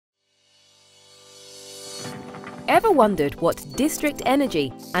Ever wondered what district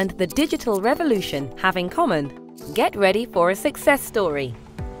energy and the digital revolution have in common? Get ready for a success story.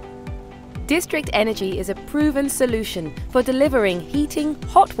 District energy is a proven solution for delivering heating,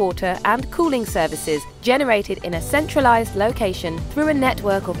 hot water and cooling services generated in a centralized location through a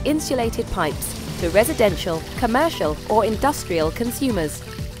network of insulated pipes to residential, commercial or industrial consumers.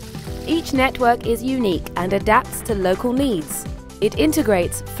 Each network is unique and adapts to local needs. It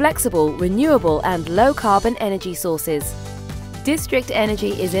integrates flexible, renewable and low-carbon energy sources. District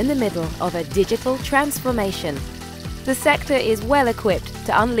energy is in the middle of a digital transformation. The sector is well equipped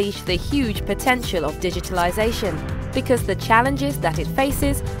to unleash the huge potential of digitalization because the challenges that it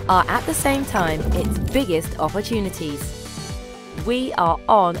faces are at the same time its biggest opportunities. We are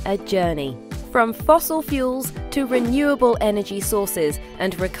on a journey from fossil fuels to renewable energy sources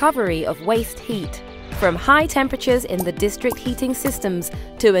and recovery of waste heat, from high temperatures in the district heating systems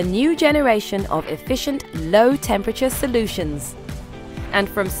to a new generation of efficient low-temperature solutions, and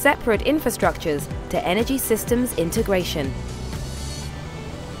from separate infrastructures to energy systems integration.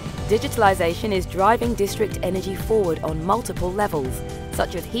 Digitalization is driving district energy forward on multiple levels,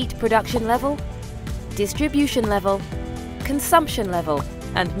 such as heat production level, distribution level, consumption level,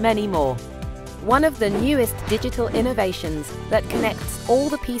 and many more. One of the newest digital innovations that connects all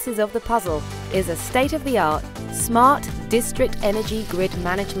the pieces of the puzzle is a state-of-the-art, smart district energy grid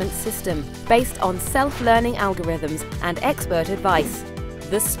management system based on self-learning algorithms and expert advice.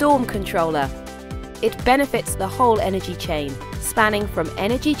 The Storm Controller. It benefits the whole energy chain, spanning from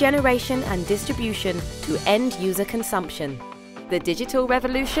energy generation and distribution to end-user consumption. The digital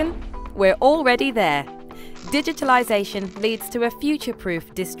revolution? We're already there. Digitalization leads to a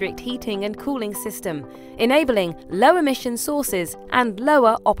future-proof district heating and cooling system, enabling low-emission sources and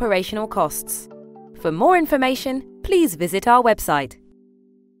lower operational costs. For more information, please visit our website.